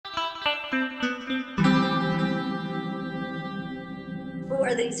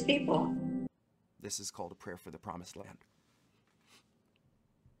are these people? This is called a prayer for the promised land.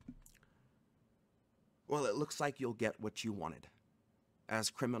 Well, it looks like you'll get what you wanted, as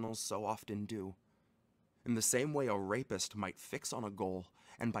criminals so often do. In the same way a rapist might fix on a goal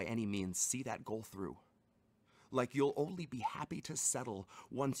and by any means see that goal through. Like you'll only be happy to settle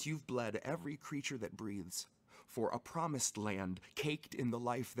once you've bled every creature that breathes for a promised land caked in the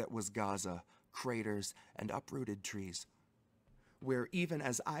life that was Gaza, craters and uprooted trees. Where even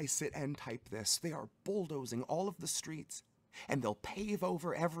as I sit and type this, they are bulldozing all of the streets, and they'll pave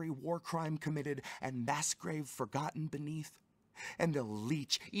over every war crime committed and mass grave forgotten beneath. And they'll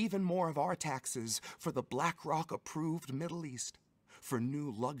leech even more of our taxes for the BlackRock-approved Middle East, for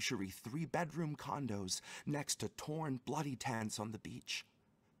new luxury 3-bedroom condos next to torn, bloody tents on the beach.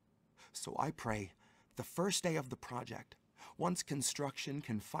 So I pray the first day of the project, once construction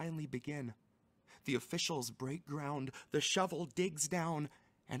can finally begin, the officials break ground, the shovel digs down,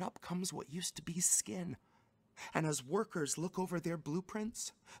 and up comes what used to be skin. And as workers look over their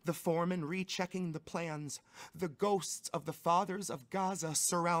blueprints, the foreman rechecking the plans, the ghosts of the fathers of Gaza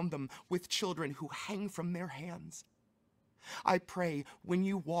surround them with children who hang from their hands. I pray when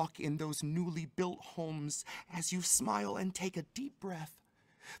you walk in those newly built homes, as you smile and take a deep breath,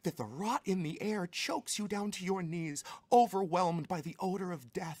 that the rot in the air chokes you down to your knees, overwhelmed by the odor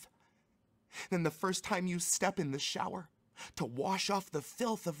of death. Then the first time you step in the shower, to wash off the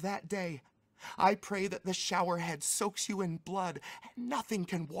filth of that day, I pray that the shower head soaks you in blood and nothing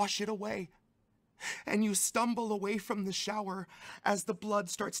can wash it away. And you stumble away from the shower as the blood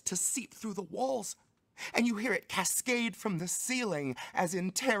starts to seep through the walls, and you hear it cascade from the ceiling as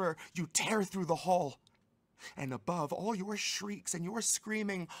in terror you tear through the hall. And above all your shrieks and your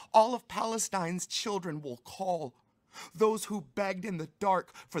screaming, all of Palestine's children will call. Those who begged in the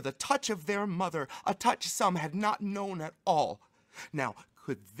dark for the touch of their mother, a touch some had not known at all. Now,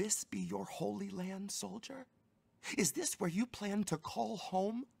 could this be your holy land, soldier? Is this where you plan to call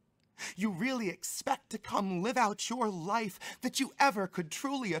home? You really expect to come live out your life that you ever could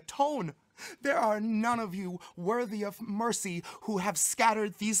truly atone? There are none of you worthy of mercy who have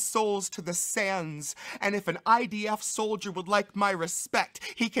scattered these souls to the sands. And if an IDF soldier would like my respect,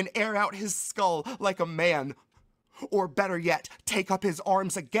 he can air out his skull like a man. Or better yet, take up his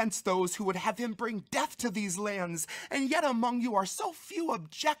arms against those who would have him bring death to these lands. And yet among you are so few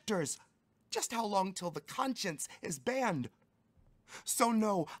objectors. Just how long till the conscience is banned? So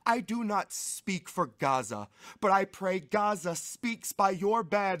no, I do not speak for Gaza, but I pray Gaza speaks by your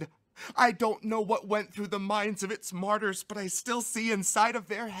bed. I don't know what went through the minds of its martyrs, but I still see inside of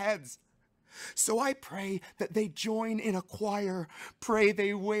their heads. So I pray that they join in a choir. Pray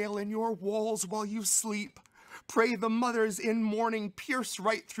they wail in your walls while you sleep. Pray the mothers in mourning pierce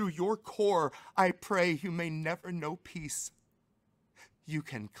right through your core. I pray you may never know peace. You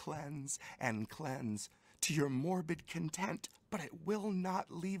can cleanse and cleanse to your morbid content, but it will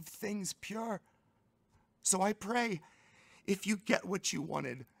not leave things pure. So I pray, if you get what you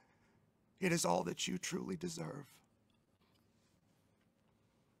wanted, it is all that you truly deserve.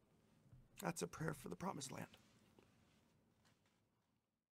 That's a prayer for the promised land.